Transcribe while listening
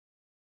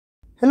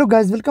Hello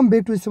guys, welcome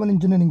back to Civil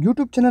Engineering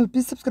YouTube channel.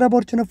 Please subscribe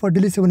our channel for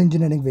daily civil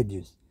engineering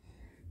videos.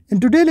 In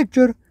today's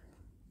lecture,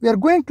 we are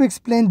going to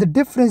explain the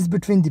difference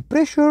between the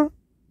pressure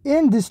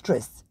and the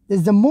stress. This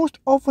is the most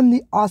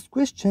oftenly asked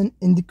question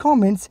in the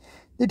comments,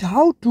 that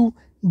how to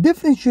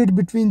differentiate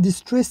between the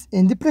stress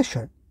and the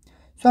pressure.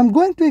 So I'm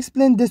going to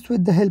explain this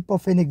with the help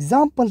of an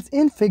examples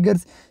and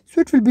figures, so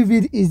it will be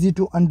very easy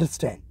to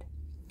understand.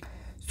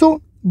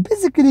 So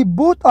basically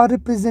both are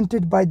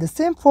represented by the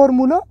same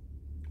formula.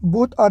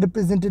 Both are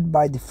represented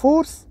by the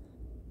force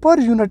per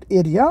unit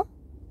area,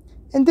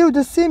 and they have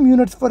the same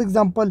units, for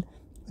example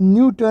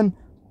Newton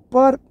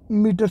per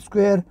meter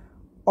square,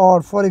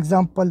 or for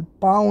example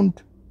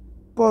pound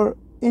per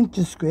inch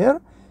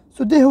square.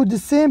 So they have the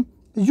same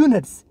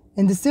units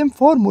and the same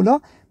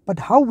formula, but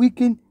how we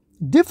can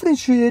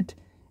differentiate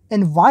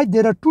and why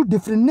there are two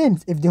different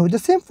names if they have the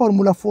same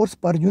formula, force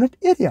per unit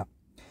area.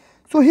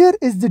 So here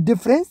is the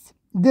difference.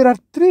 There are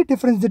three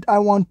differences that I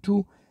want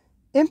to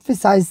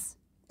emphasize.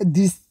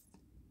 These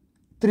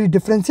three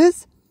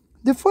differences.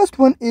 The first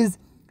one is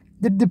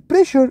that the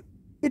pressure,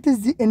 it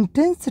is the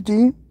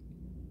intensity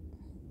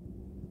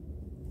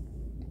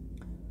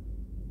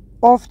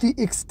of the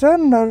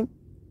external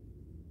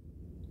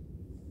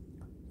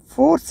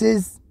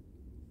forces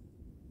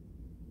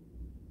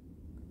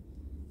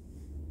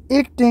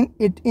acting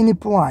at any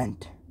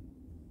point.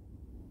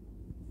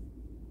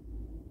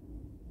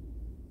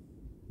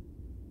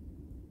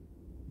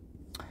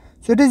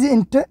 So it is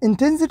the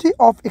intensity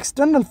of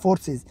external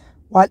forces.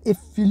 While if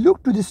we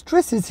look to the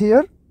stresses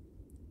here,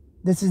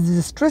 this is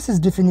the stresses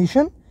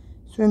definition.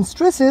 So in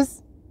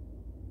stresses,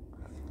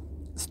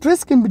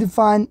 stress can be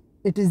defined,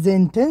 it is the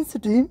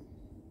intensity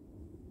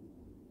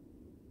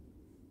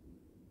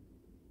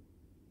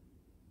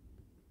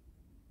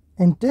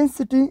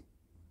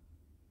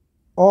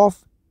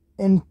of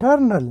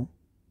internal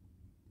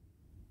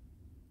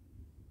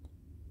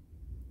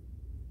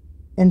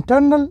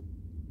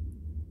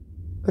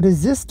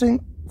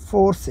resisting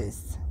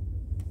forces.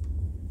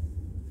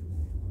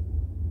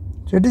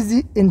 So it is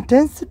the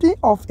intensity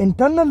of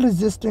internal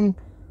resisting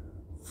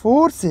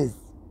forces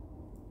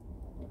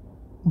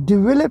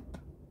developed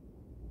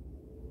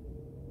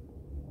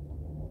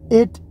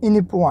at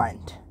any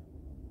point.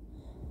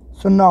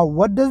 So now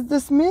what does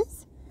this mean?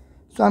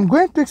 So I'm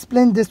going to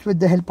explain this with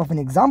the help of an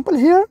example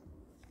here.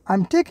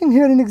 I'm taking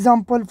here an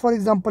example. For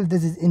example,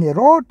 this is in a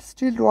rod,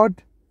 steel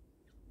rod.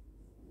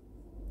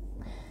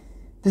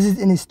 This is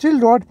in a steel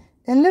rod,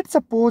 and let's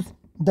suppose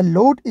the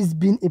load is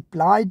being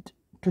applied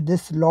to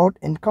this load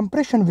in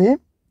compression way.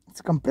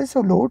 It's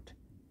compressive load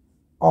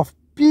of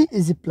P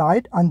is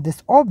applied on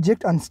this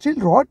object, on steel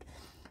rod.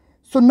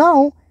 So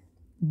now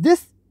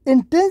this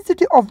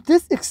intensity of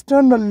this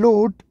external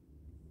load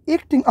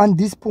acting on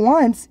these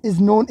points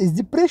is known as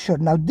the pressure.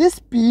 Now this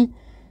P,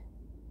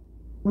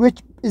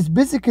 which is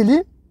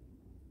basically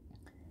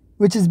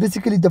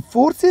the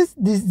forces,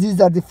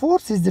 these are the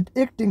forces that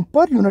acting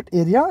per unit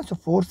area. So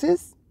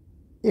forces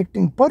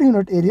acting per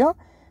unit area,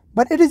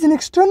 but it is an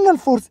external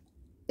force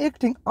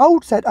acting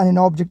outside on an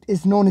object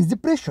is known as the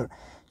pressure.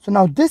 So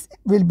now this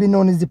will be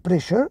known as the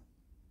pressure,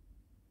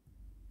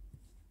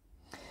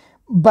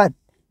 but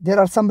there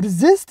are some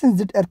resistance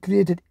that are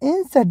created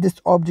inside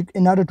this object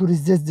in order to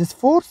resist these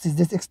forces,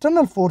 these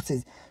external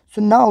forces.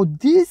 So now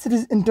these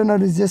internal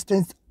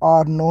resistance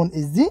are known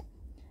as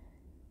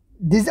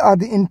these are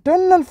the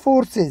internal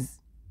forces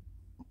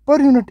per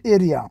unit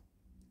area.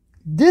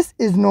 This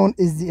is known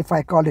as the, if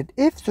I call it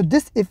F, so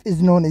this F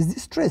is known as the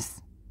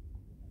stress.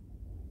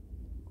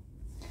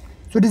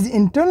 So it is the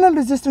internal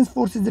resistance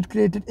forces that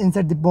created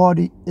inside the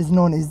body is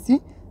known as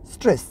the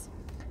stress.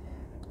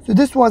 So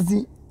this was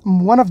the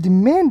one of the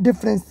main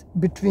difference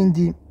between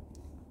the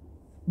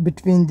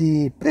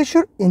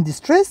pressure and the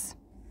stress.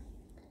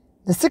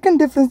 The second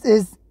difference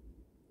is,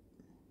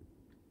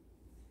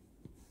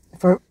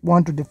 if I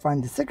want to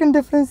define the second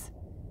difference,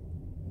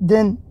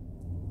 then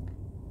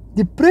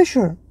the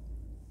pressure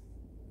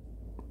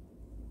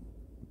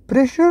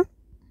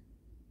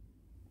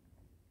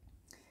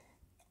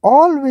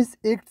always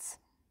acts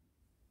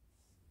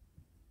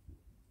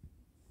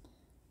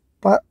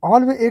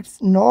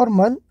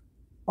normal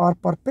or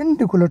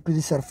perpendicular to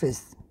the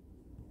surface.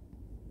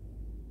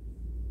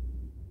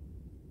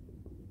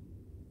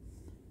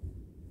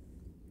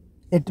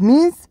 It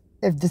means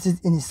if this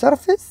is any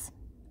surface,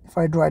 if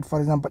I draw it for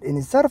example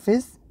any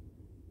surface,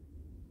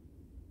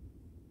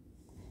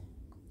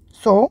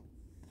 so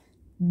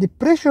the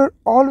pressure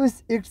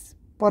always acts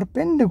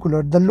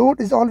perpendicular, the load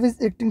is always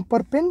acting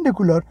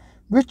perpendicular,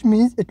 which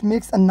means it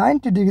makes a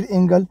 90-degree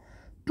angle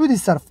to the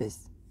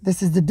surface.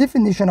 This is the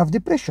definition of the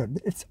pressure,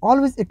 it's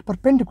always act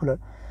perpendicular.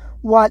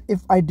 While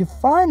if I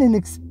define and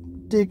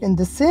take in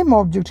the same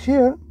object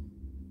here,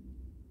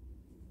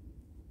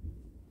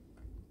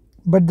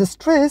 but the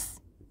stress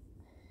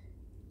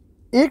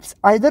acts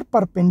either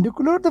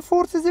perpendicular, the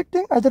force is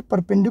acting either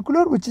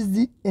perpendicular, which is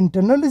the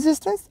internal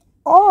resistance,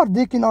 or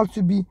they can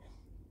also be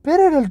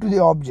parallel to the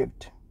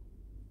object.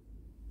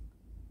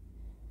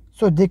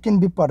 So they can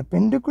be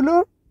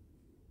perpendicular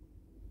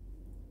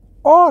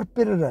or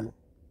parallel.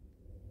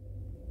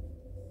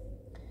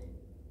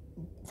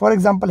 For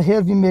example,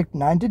 here we make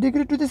 90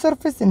 degree to the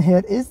surface and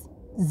here is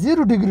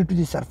 0 degree to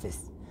the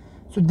surface.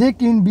 So they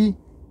can be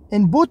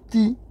in both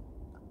the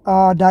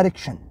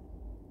direction.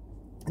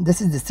 This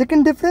is the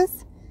second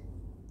difference.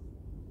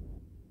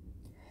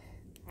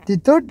 The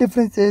third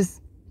difference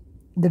is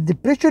that the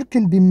pressure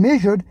can be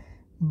measured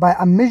by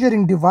a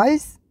measuring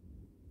device.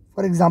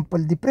 For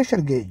example, the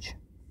pressure gauge.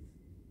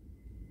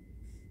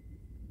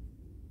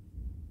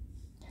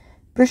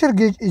 Pressure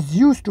gauge is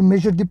used to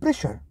measure the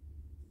pressure,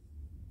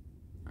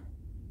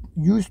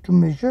 used to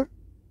measure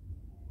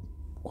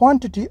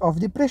quantity of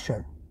the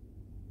pressure.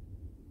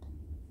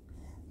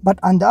 But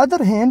on the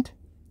other hand,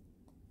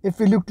 if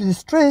we look to the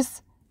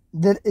stress,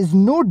 there is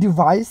no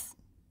device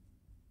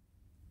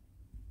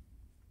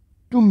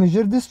to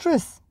measure the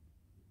stress.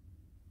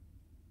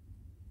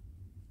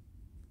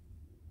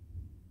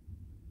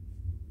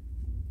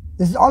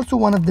 This is also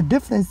one of the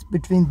difference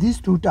between these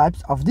two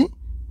types of the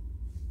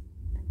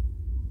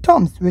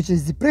terms, which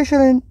is the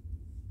pressure and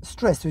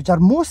stress, which are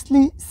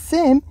mostly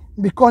same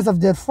because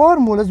of their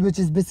formulas, which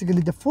is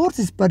basically the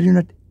forces per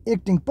unit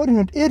acting per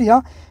unit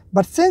area.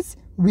 But since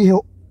we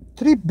have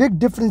three big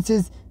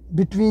differences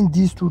between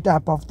these two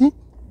type of the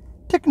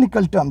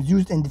technical terms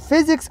used in the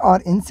physics or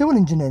in civil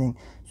engineering.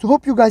 So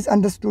hope you guys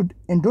understood,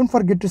 and don't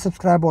forget to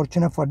subscribe our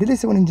channel for daily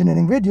civil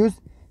engineering videos.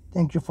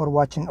 Thank you for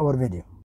watching our video.